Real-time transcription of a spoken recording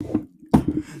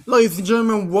Ladies and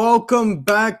gentlemen, welcome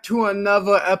back to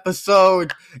another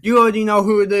episode. You already know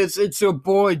who it is. It's your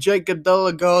boy,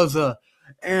 Jacobo.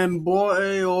 And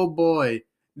boy, oh boy,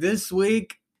 this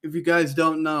week, if you guys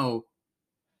don't know,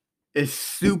 is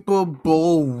Super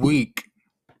Bowl week.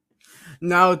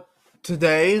 Now,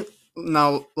 today,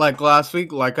 like last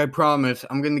week, like I promised,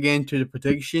 I'm going to get into the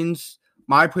predictions.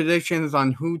 My predictions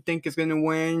on who think is going to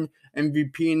win,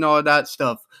 MVP, and all that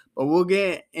stuff. But we'll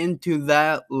get into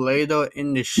that later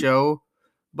in the show.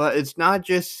 But it's not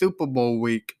just Super Bowl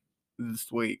week this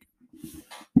week.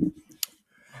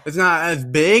 It's not as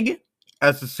big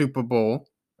as the Super Bowl,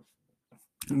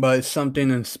 but it's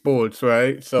something in sports,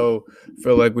 right? So I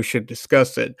feel like we should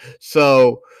discuss it.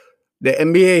 So the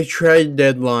NBA trade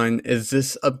deadline is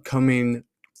this upcoming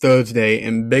Thursday,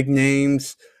 and big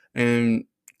names and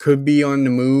could be on the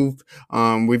move.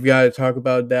 We've got to talk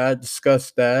about that, discuss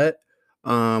that.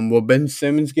 Will Ben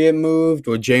Simmons get moved?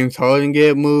 Will James Harden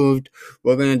get moved?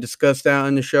 We're going to discuss that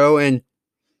on the show. And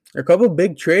a couple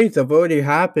big trades have already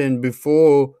happened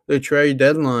before the trade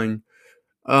deadline.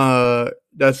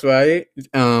 That's right.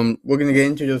 We're gonna get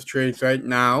into those trades right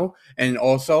now, and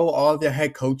also all the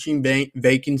head coaching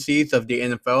vacancies of the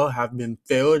NFL have been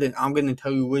filled, and I'm gonna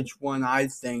tell you which one I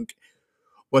think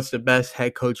was the best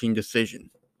head coaching decision.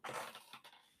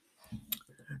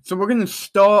 So we're gonna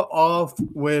start off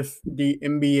with the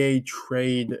NBA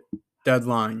trade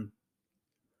deadline.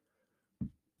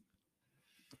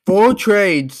 4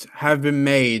 trades have been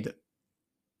made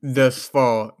thus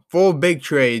far. 4 big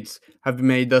trades have been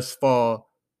made thus far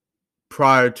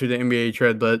prior to the NBA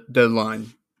trade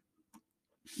deadline.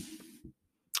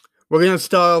 We're going to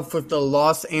start off with the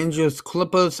Los Angeles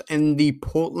Clippers and the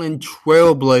Portland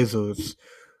Trail Blazers.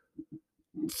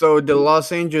 So the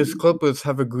Los Angeles Clippers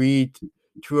have agreed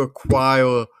to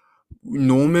acquire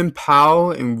Norman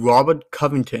Powell and Robert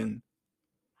Covington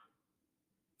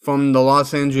from the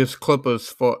Los Angeles Clippers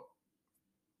for...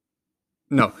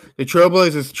 No, the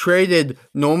Trailblazers traded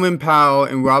Norman Powell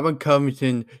and Robert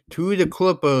Covington to the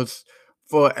Clippers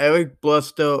for Eric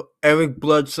Bledsoe,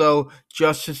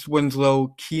 Justice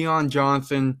Winslow, Keon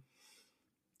Johnson,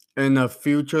 and a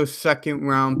future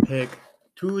second-round pick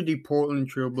to the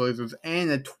Portland Trailblazers, and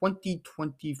a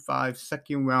 2025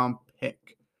 second-round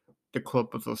pick the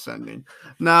Clippers are sending.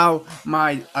 Now,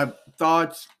 my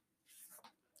thoughts,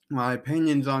 my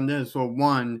opinions on this are,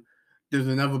 one, there's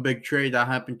another big trade that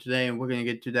happened today, and we're going to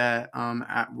get to that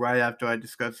right after I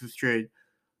discuss this trade.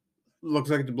 Looks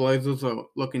like the Blazers are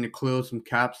looking to clear some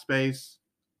cap space.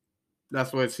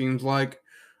 That's what it seems like.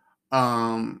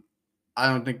 I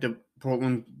don't think the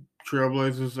Portland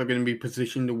Trailblazers are going to be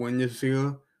positioned to win this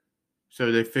year.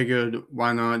 So they figured,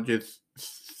 why not just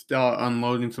start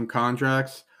unloading some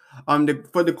contracts.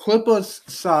 For the Clippers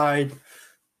side,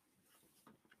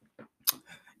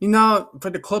 for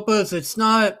the Clippers, it's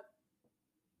not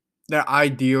the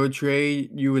ideal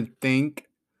trade you would think.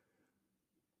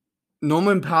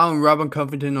 Norman Powell and Robert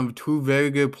Covington are 2 very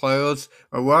good players,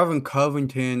 but Robert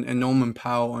Covington and Norman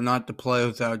Powell are not the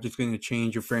players that are just going to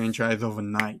change your franchise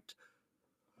overnight.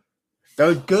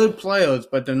 They're good players,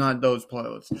 but they're not those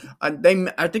players. I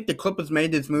think the Clippers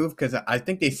made this move because I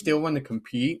think they still want to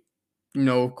compete.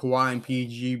 Kawhi and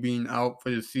PG being out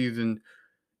for the season,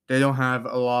 they don't have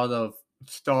a lot of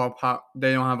star power.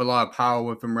 They don't have a lot of power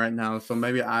with them right now. So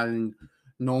maybe adding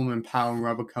Norman Powell and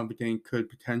Robert Covington could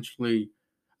potentially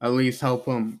at least help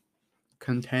them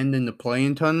contend in the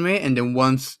play-in tournament. And then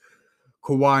once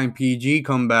Kawhi and PG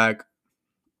come back,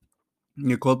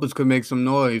 the Clippers could make some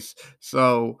noise.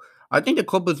 So I think the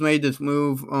Clippers made this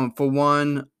move, for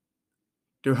one,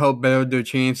 to help better their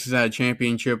chances at a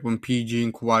championship when PG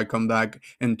and Kawhi come back,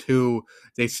 and 2,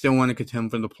 they still want to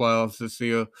contend for the playoffs this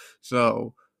year.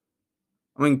 So,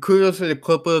 kudos to the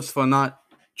Clippers for not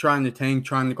trying to tank,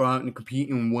 trying to go out and compete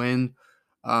and win.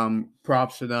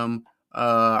 Props to them.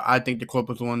 I think the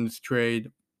Clippers won this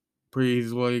trade pretty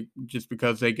easily just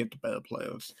because they get the better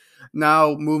players.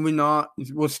 Now, moving on,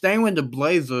 we're staying with the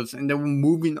Blazers, and then we're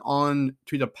moving on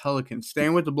to the Pelicans.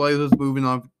 Staying with the Blazers,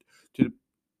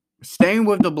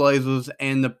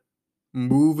 and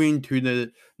moving to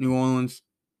the New Orleans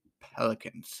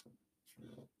Pelicans.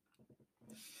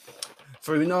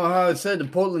 So how I said the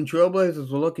Portland Trailblazers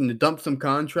were looking to dump some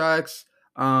contracts,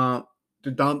 and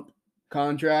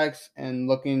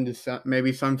looking to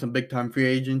maybe sign some big-time free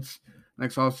agents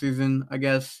next offseason, I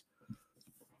guess.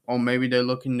 Or maybe they're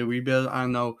looking to rebuild, I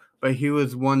don't know. But here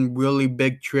was one really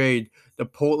big trade. The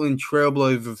Portland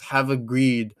Trailblazers have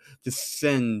agreed to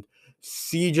send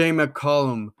CJ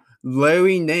McCollum,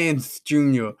 Larry Nance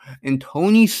Jr., and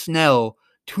Tony Snell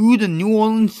to the New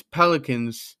Orleans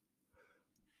Pelicans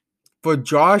for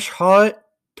Josh Hart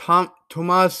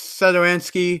Tomas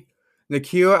Satoransky,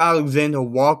 Nikhil Alexander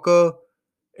Walker,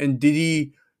 and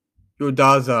Didi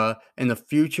Yodaza, and and a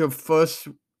future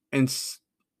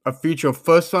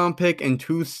first round pick and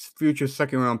two future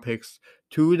second round picks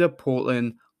to the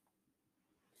Portland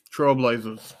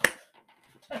Trailblazers.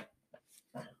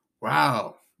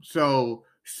 Wow. So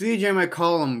CJ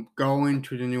McCollum going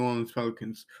to the New Orleans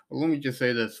Pelicans. Well, let me just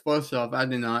say this. First off, I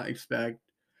did not expect.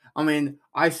 I mean,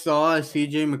 I saw a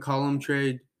CJ McCollum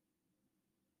trade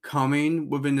coming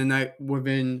within the night.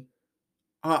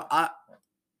 Uh, I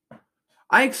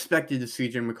I expected the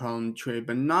CJ McCollum trade,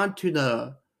 but not to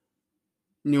the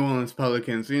New Orleans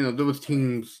Pelicans. You know, those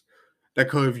teams that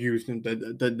could have used him,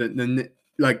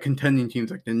 like contending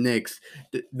teams like the Knicks,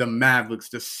 the Mavericks,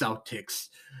 the Celtics.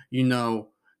 You know,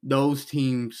 those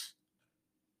teams.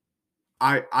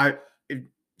 If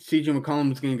CJ McCollum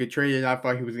was going to get traded, I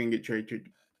thought he was going to get traded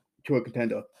to a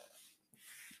contender.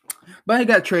 But he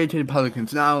got traded to the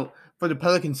Pelicans. Now, for the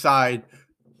Pelican side,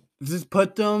 does this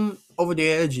put them over the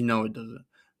edge? No, it doesn't.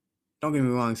 Don't get me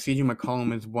wrong, CJ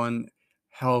McCollum is one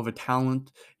hell of a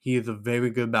talent. He is a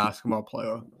very good basketball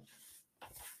player.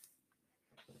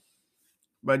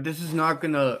 But this is not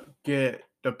going to get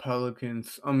the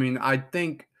Pelicans. I mean, I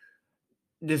think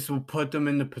this will put them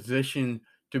in the position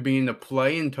to be in the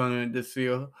play-in tournament this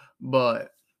year.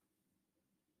 But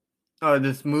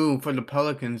this move for the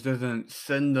Pelicans doesn't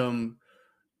send them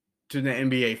to the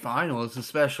NBA Finals,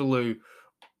 especially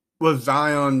with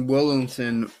Zion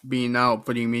Williamson being out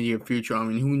for the immediate future. I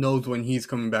mean, who knows when he's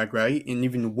coming back, right? And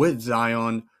even with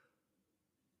Zion,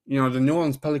 you know, the New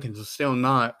Orleans Pelicans are still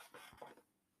not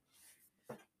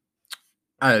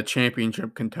at a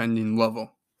championship contending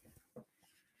level.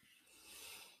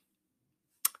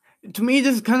 To me,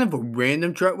 this is kind of a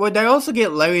random trade. Well, they also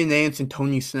get Larry Nance and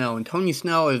Tony Snell. And Tony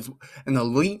Snell is an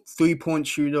elite three-point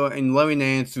shooter, and Larry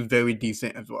Nance is very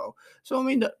decent as well. So, I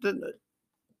mean,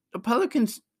 the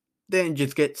Pelicans didn't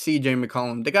just get CJ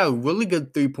McCollum. They got a really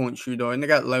good three-point shooter, and they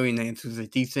got Larry Nance, who's a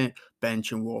decent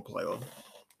bench and role player.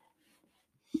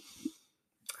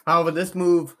 However, this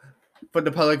move for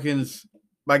the Pelicans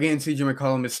by getting CJ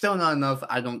McCollum is still not enough,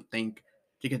 I don't think,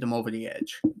 to get them over the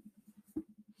edge.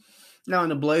 Now, on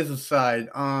the Blazers side,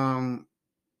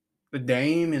 the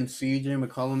Dame and CJ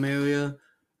McCollum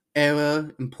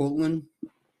era in Portland,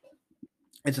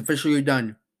 it's officially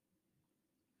done.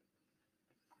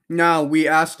 Now, we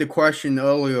asked the question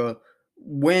earlier,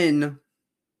 when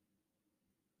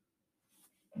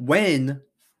CJ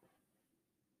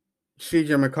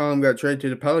McCollum got traded to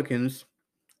the Pelicans,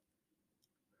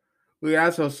 we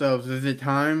asked ourselves, is it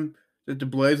time that the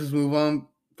Blazers move on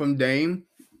from Dame?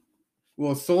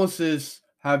 Well, sources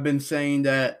have been saying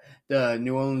that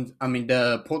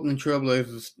the Portland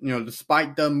Trailblazers, you know,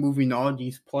 despite them moving all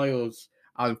these players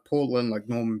out of Portland, like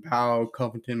Norman Powell,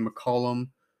 Covington, McCollum,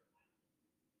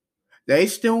 they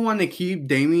still want to keep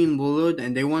Damian Lillard,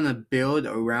 and they want to build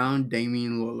around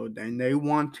Damian Lillard, and they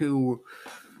want to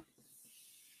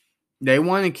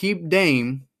keep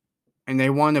Dame, and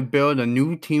they want to build a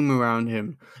new team around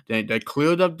him. They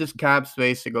cleared up this cap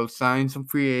space to go sign some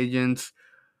free agents.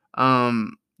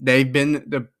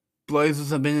 The Blazers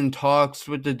have been in talks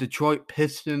with the Detroit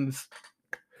Pistons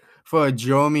for a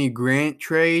Jeremy Grant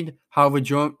trade. However,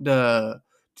 the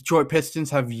Detroit Pistons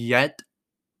have yet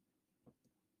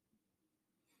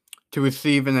to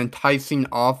receive an enticing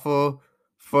offer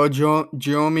for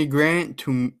Jeremy Grant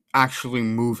to actually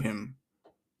move him.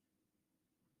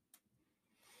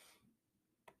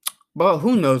 But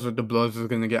who knows what the Blazers are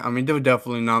going to get. I mean, they're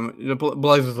definitely not. The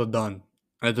Blazers are done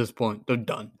at this point. They're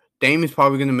done. Dame is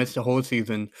probably going to miss the whole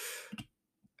season.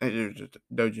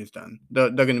 They're just done. They're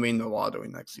going to be in the lottery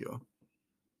next year.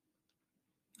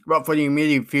 But for the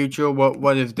immediate future,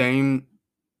 what does Dame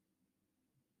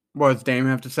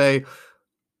have to say?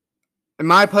 In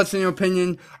my personal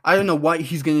opinion, I don't know what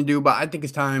he's going to do, but I think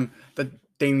it's time that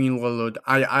Damian Lillard,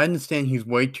 I understand he's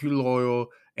way too loyal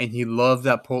and he loves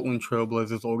that Portland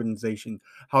Trailblazers organization.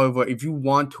 However, if you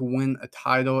want to win a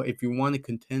title, if you want to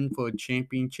contend for a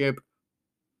championship,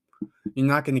 you're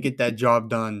not going to get that job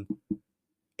done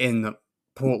in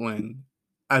Portland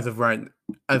as of right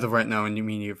now in the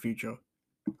immediate future.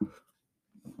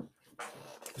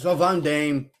 So if I'm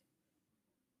Dame,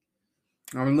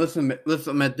 I mean, let's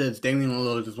admit this. Damian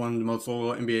Lillard is one of the most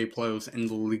loyal NBA players in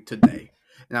the league today.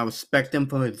 And I respect him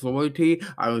for his loyalty.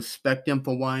 I respect him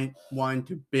for wanting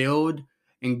to build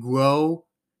and grow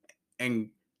and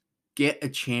get a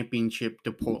championship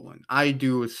to Portland. I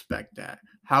do respect that.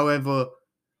 However,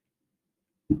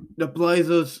 the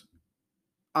Blazers,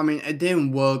 I mean, it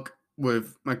didn't work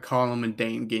with McCollum and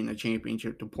Dame getting a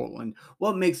championship to Portland.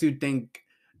 What makes you think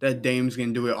that Dame's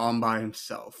gonna do it all by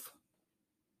himself.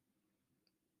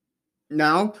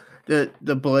 Now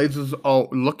the Blazers are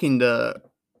looking to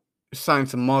sign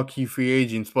some marquee free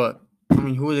agents, but I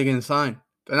mean, who are they gonna sign?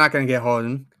 They're not gonna get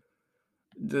Harden.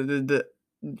 The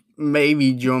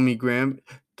maybe Jeremy Graham.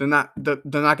 They're not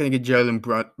gonna get Jalen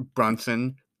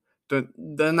Brunson.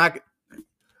 They're not.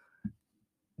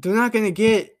 They're not gonna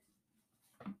get.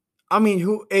 I mean,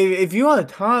 who? If you're a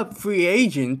top free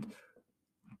agent,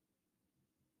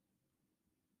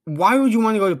 why would you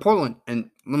want to go to Portland? And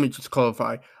let me just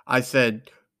clarify. I said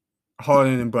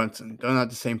Harden and Brunson. They're not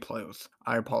the same players.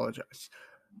 I apologize.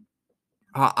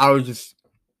 I was just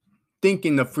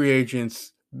thinking the free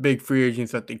agents, big free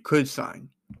agents that they could sign,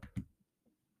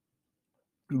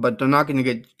 but they're not gonna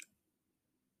get.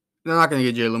 They're not gonna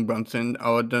get Jalen Brunson,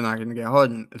 or they're not gonna get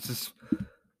Harden. It's just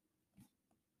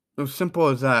as simple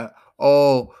as that.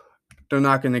 Oh, they're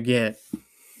not gonna get.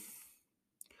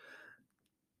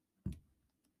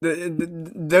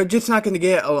 They're just not gonna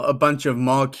get a bunch of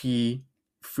marquee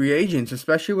free agents,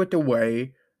 especially with the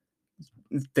way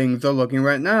things are looking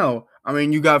right now. I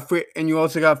mean, you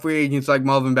also got free agents like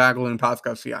Marvin Bagley and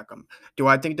Pascal Siakam. Do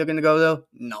I think they're gonna go though?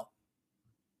 No.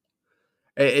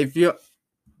 If you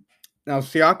Now,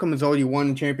 Siakam has already won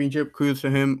the championship. Kudos to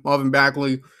him. Marvin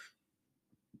Bagley,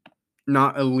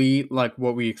 not elite like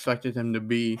what we expected him to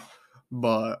be,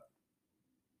 but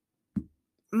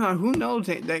no, who knows?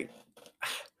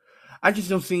 I just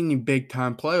don't see any big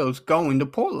time players going to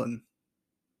Portland.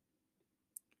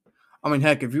 I mean,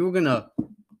 heck, if you were gonna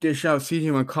dish out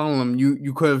CJ McCollum,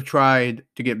 you could have tried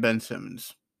to get Ben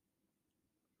Simmons.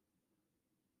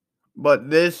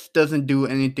 But this doesn't do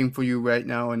anything for you right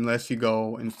now unless you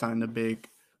go and sign a big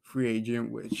free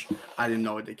agent, which I didn't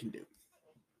know what they can do.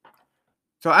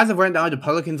 So as of right now, the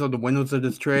Pelicans are the winners of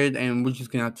this trade, and we're just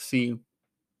gonna have to see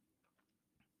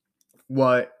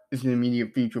what is the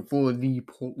immediate future for the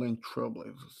Portland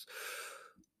Trailblazers.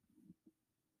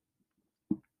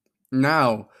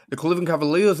 Now, the Cleveland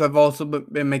Cavaliers have also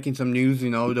been making some news. You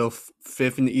know, they're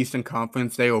fifth in the Eastern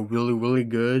Conference. They are really, really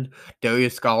good.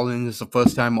 Darius Garland is the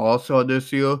first-time All-Star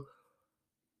this year.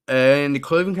 And the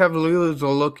Cleveland Cavaliers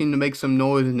are looking to make some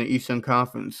noise in the Eastern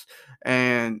Conference.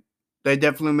 And they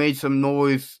definitely made some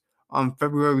noise on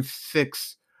February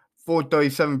 6th,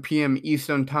 4:37 p.m.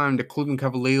 Eastern Time. The Cleveland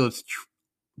Cavaliers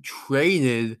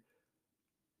traded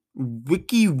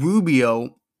Ricky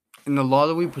Rubio in the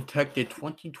lottery protected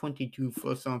 2022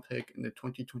 first-round pick and the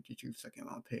 2022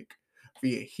 second-round pick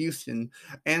via Houston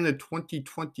and the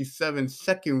 2027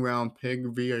 second-round pick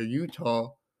via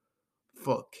Utah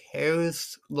for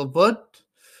Caris LeVert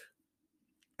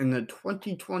and the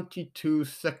 2022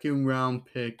 second-round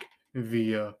pick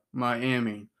via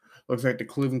Miami. Looks like the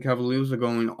Cleveland Cavaliers are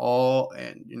going all,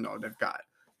 and you know they've got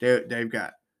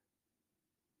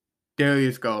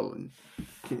Darius Garland.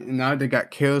 Now they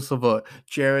got Caris LeVert,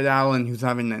 Jared Allen, who's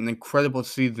having an incredible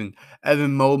season,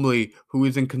 Evan Mobley, who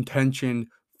is in contention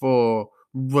for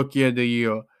Rookie of the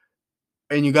Year,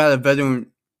 and you got a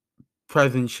veteran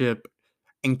presentship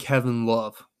in Kevin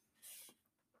Love.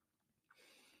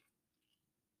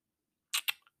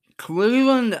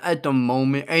 Cleveland at the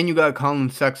moment, and you got Colin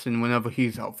Sexton whenever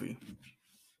he's healthy.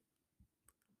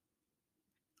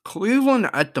 Cleveland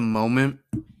at the moment,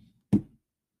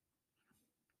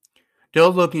 they're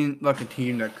looking like a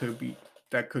team that could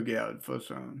get out of the first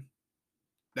round.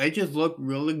 They just look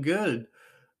really good.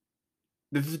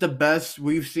 This is the best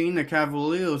we've seen the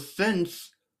Cavaliers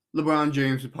since LeBron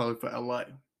James departed for LA.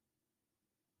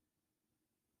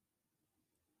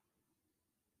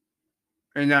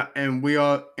 And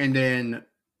then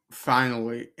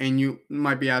finally, and you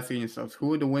might be asking yourselves,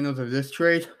 who are the winners of this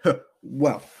trade?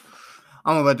 Well,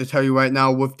 I'm about to tell you right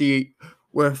now with a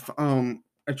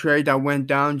trade that went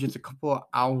down just a couple of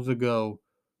hours ago.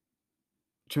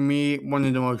 To me, one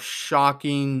of the most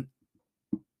shocking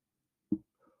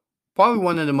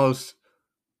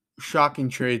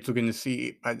trades we're going to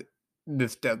see at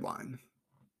this deadline.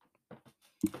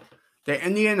 The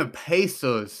Indiana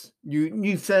Pacers.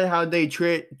 You said how they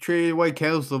traded away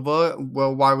Caris LeVert.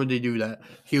 Well, why would they do that?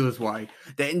 Here's why.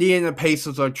 The Indiana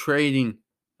Pacers are trading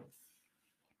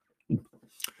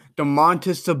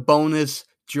Domantas Sabonis,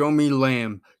 Jeremy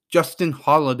Lamb, Justin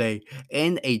Holiday,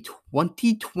 and a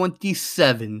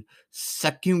 2027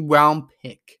 second-round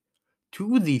pick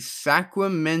to the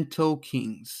Sacramento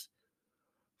Kings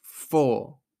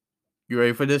for, you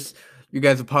ready for this? You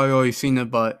guys have probably already seen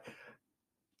it, but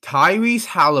Tyrese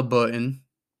Halliburton,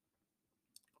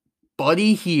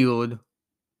 Buddy Hield,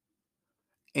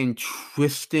 and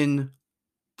Tristan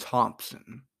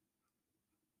Thompson.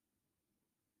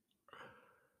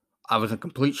 I was in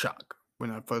complete shock when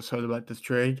I first heard about this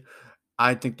trade.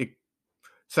 I think the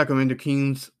Sacramento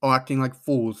Kings are acting like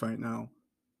fools right now.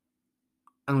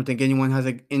 I don't think anyone has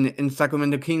in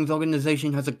Sacramento Kings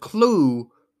organization has a clue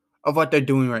of what they're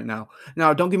doing right now.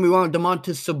 Now, don't get me wrong,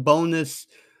 Domantas Sabonis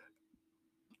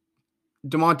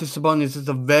is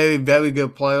a very, very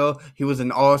good player.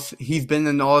 He's been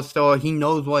an all-star. He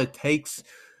knows what it takes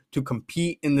to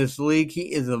compete in this league.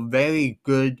 He is a very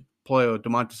good player,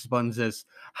 Domantas Sabonis is.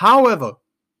 However,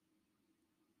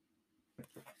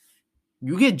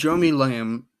 you get Jeremy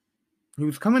Lamb,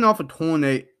 who's coming off a torn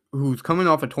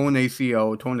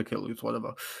ACL, torn Achilles,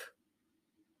 whatever.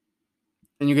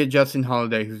 And you get Justin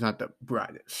Holiday, who's not the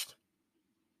brightest.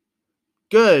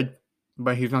 Good,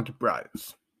 but he's not the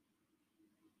brightest.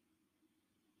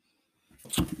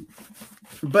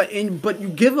 But you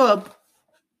give up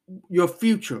your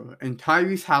future and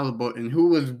Tyrese Halliburton, who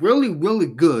was really, really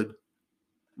good,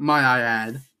 might I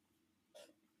add.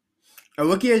 A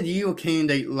Rookie of the Year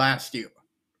candidate last year.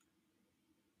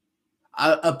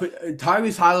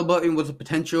 Tyrese Halliburton was a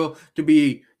potential to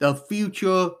be the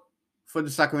future for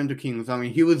the Sacramento Kings. I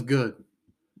mean, he was good.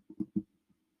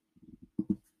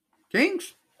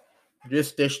 Kings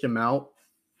just dished him out.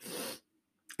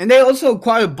 And they also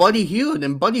acquired Buddy Hield.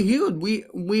 And Buddy Hield,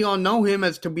 we all know him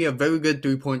as to be a very good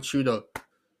three-point shooter.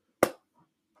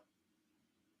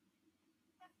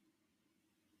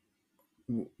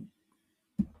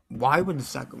 Why would the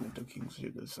Sacramento Kings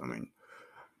do this? I mean,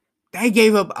 they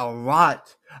gave up a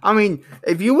lot. I mean,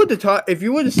 if you were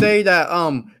to say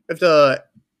that if the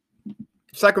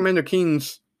Sacramento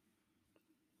Kings,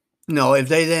 if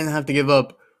they didn't have to give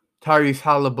up Tyrese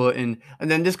Halliburton,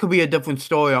 and then this could be a different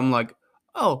story. I'm like,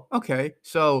 oh, okay.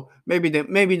 So maybe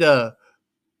the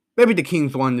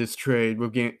Kings won this trade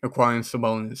with acquiring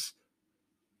Sabonis.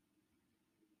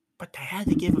 But they had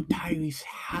to give up Tyrese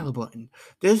Halliburton.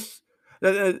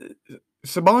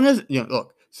 Sabonis,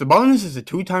 look, Sabonis is a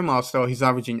two-time All-Star. He's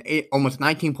averaging almost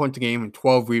 19 points a game and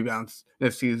 12 rebounds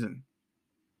this season.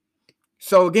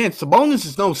 So again, Sabonis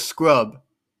is no scrub.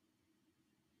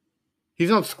 He's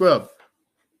no scrub.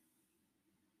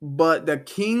 But the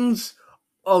Kings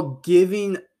are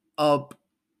giving up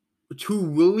two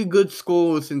really good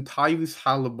scorers in Tyrese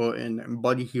Halliburton and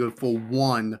Buddy Hield for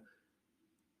one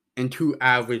and two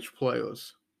average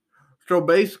players. So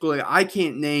basically, I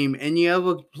can't name any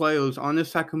other players on the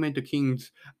Sacramento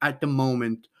Kings at the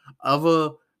moment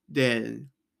other than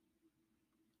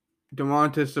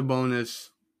Domantas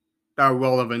Sabonis that are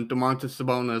relevant. Domantas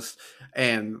Sabonis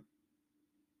and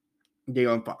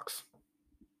De'Aaron Fox.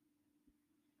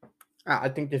 I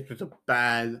think this was a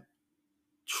bad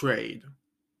trade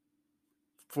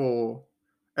for.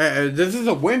 This is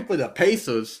a win for the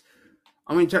Pacers.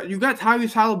 I mean, you got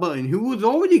Tyrese Halliburton, who was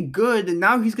already good, and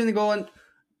now he's going to go on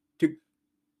to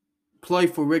play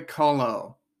for Rick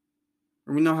Carlisle.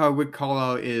 And we know how Rick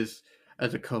Carlisle is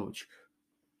as a coach.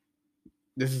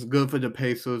 This is good for the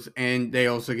Pacers, and they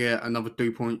also get another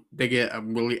 3-point. They get a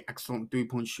really excellent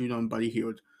 3-point shooter on Buddy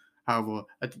Hield. However,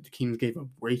 I think the Kings gave up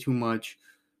way too much.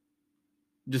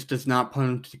 This does not put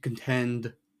them to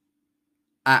contend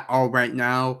at all right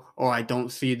now, or I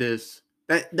don't see this.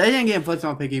 They didn't get a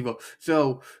first-round pick either,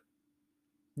 so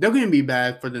they're going to be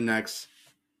bad for the next.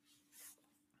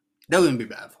 They're going to be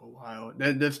bad for a while.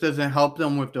 This doesn't help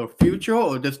them with their future,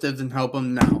 or this doesn't help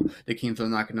them now. The Kings are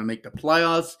not going to make the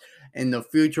playoffs. In the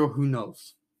future, who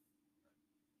knows?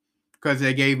 Because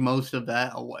they gave most of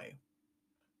that away.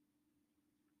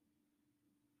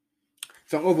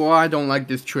 So overall, I don't like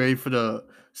this trade for the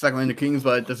Sacramento Kings,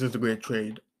 but this is a great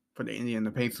trade for the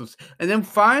Indiana Pacers. And then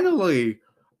finally,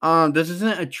 this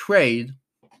isn't a trade.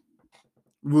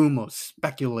 Rumors,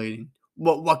 speculating.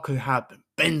 What could happen?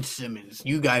 Ben Simmons,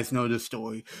 you guys know the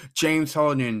story. James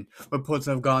Harden, reports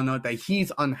have gone out that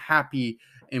he's unhappy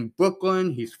in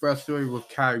Brooklyn. He's frustrated with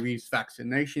Kyrie's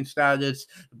vaccination status.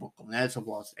 The Brooklyn Nets have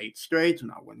lost 8 straight,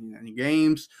 not winning any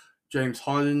games. James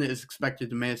Harden is expected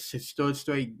to miss his 3rd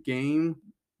straight game.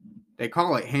 They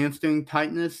call it hamstring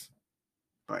tightness,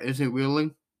 but is it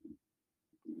really?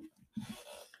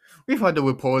 We've had the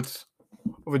reports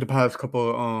over the past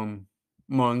couple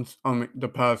months,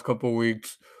 the past couple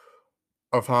weeks,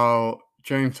 of how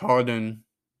James Harden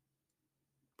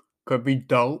could be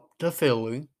dealt to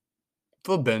Philly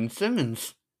for Ben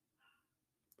Simmons.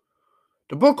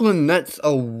 The Brooklyn Nets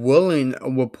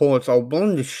reports are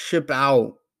willing to ship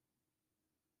out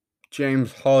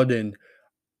James Harden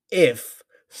if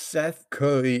Seth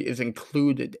Curry is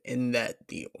included in that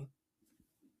deal.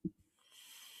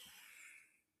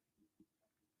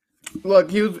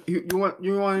 Look, you want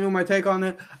to know my take on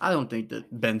it? I don't think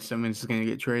that Ben Simmons is going to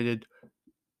get traded.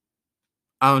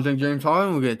 I don't think James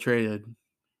Harden will get traded.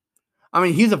 I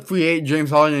mean, he's a free agent. James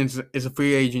Harden is a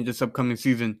free agent this upcoming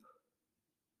season.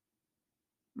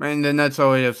 And the Nets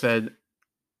already have said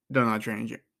they're not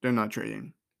trading. They're not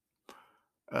trading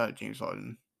James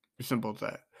Harden. As simple as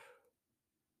that.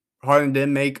 Harden did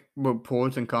make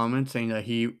reports and comments saying that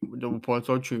the reports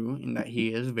are true and that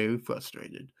he is very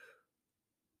frustrated.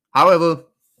 However,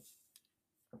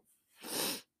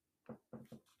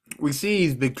 we see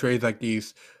these big trades like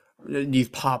these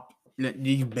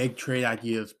big trade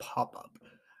ideas pop up,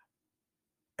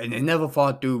 and they never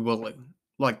fall through really,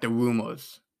 like the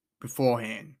rumors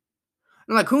beforehand.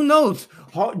 And like, who knows?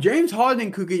 James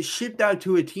Harden could get shipped out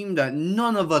to a team that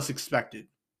none of us expected.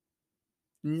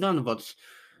 None of us.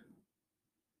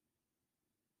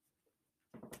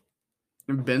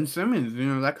 And Ben Simmons,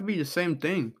 that could be the same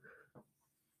thing.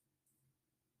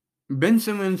 Ben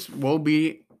Simmons will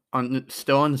be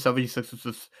still on the 76ers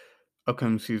this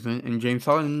upcoming season, and James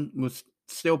Harden will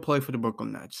still play for the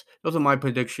Brooklyn Nets. Those are my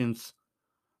predictions.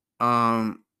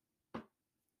 Again,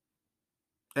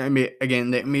 the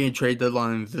NBA trade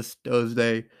deadline is this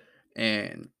Thursday,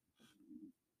 and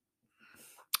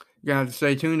you have to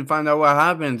stay tuned to find out what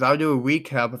happens. I'll do a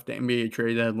recap of the NBA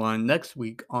trade deadline next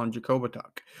week on Jacobo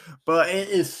Talk. But it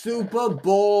is Super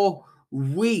Bowl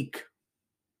week.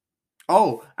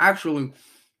 Oh, actually,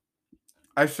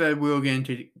 I said we were gonna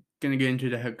get into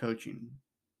the head coaching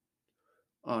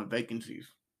vacancies.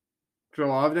 So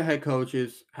all of the head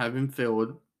coaches have been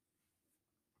filled.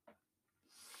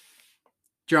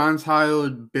 Giants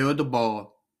hired Bill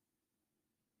DeBall.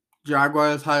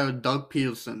 Jaguars hired Doug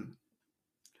Peterson.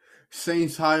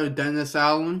 Saints hired Dennis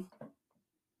Allen.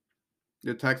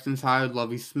 The Texans hired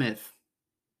Lovie Smith.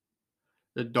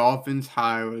 The Dolphins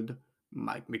hired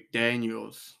Mike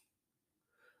McDaniels.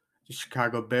 The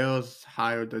Chicago Bears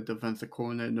hired the defensive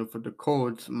coordinator for the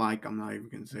Colts. Mike, I'm not even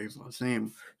going to say his last name.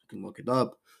 You can look it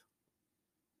up.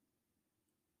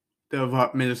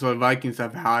 The Minnesota Vikings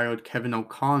have hired Kevin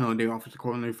O'Connell, the offensive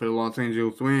coordinator for the Los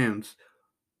Angeles Rams.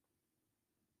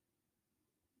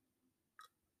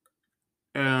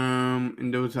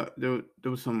 And there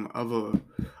was some other.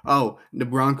 Oh, the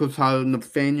Broncos hired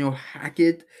Nathaniel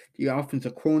Hackett, the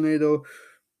offensive coordinator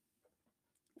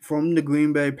from the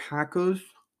Green Bay Packers.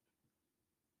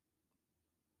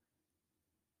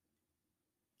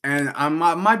 And I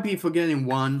might be forgetting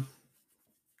one.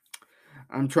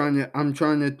 I'm trying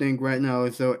to think right now.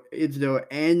 Is there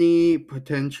any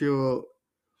potential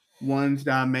ones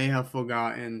that I may have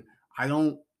forgotten?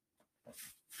 I'm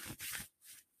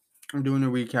doing a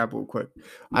recap real quick.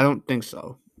 I don't think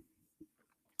so.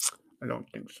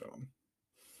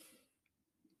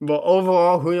 But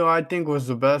overall, who do I think was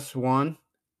the best one?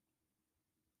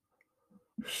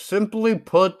 Simply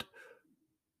put,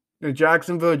 the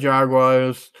Jacksonville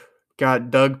Jaguars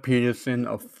got Doug Peterson,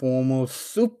 a former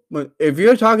super. If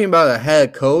you're talking about a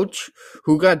head coach,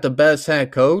 who got the best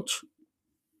head coach?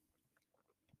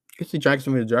 It's the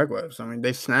Jacksonville Jaguars. I mean,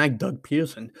 they snagged Doug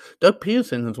Peterson. Doug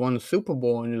Peterson has won the Super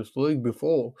Bowl in this league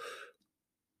before.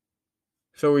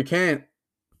 So we can't.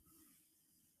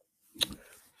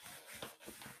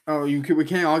 We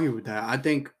can't argue with that. I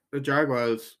think the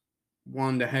Jaguars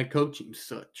won the head coaching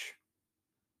search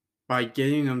by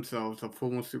getting themselves a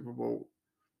former Super Bowl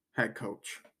head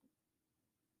coach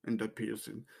in Doug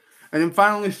Peterson. And then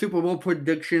finally, Super Bowl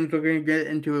predictions. We're going to get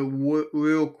into it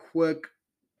real quick.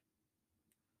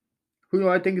 Who do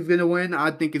I think is going to win?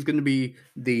 I think it's going to be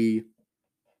the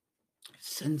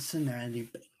Cincinnati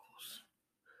Bengals.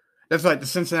 That's right, the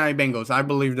Cincinnati Bengals. I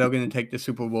believe they're going to take the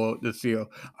Super Bowl this year.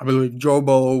 I believe Joe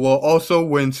Burrow will also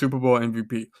win Super Bowl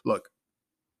MVP. Look,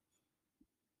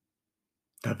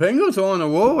 the Bengals are on a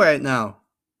roll right now.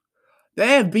 They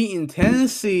have beaten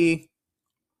Tennessee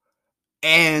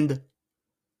and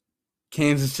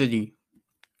Kansas City.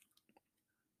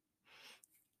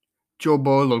 Joe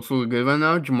Burrow looks really good right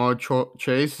now. Jamar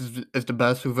Chase is the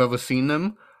best we've ever seen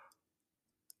them.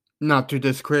 Not to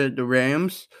discredit the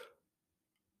Rams.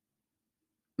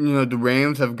 The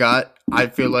Rams I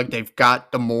feel like they've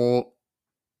got the more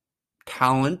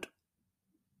talent.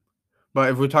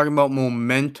 But if we're talking about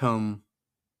momentum,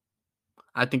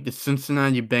 I think the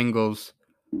Cincinnati Bengals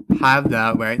have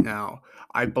that right now.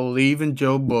 I believe in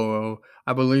Joe Burrow.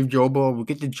 I believe Joe Burrow will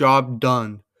get the job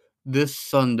done this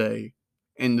Sunday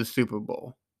in the Super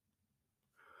Bowl.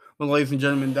 Well, ladies and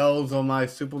gentlemen, those are my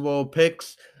Super Bowl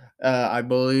picks. I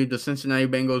believe the Cincinnati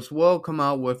Bengals will come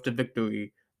out with the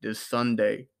victory this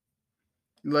Sunday.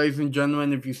 Ladies and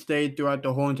gentlemen, if you stayed throughout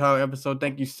the whole entire episode,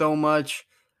 thank you so much.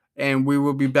 And we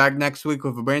will be back next week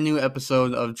with a brand new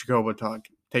episode of Jacobo Talk.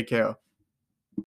 Take care.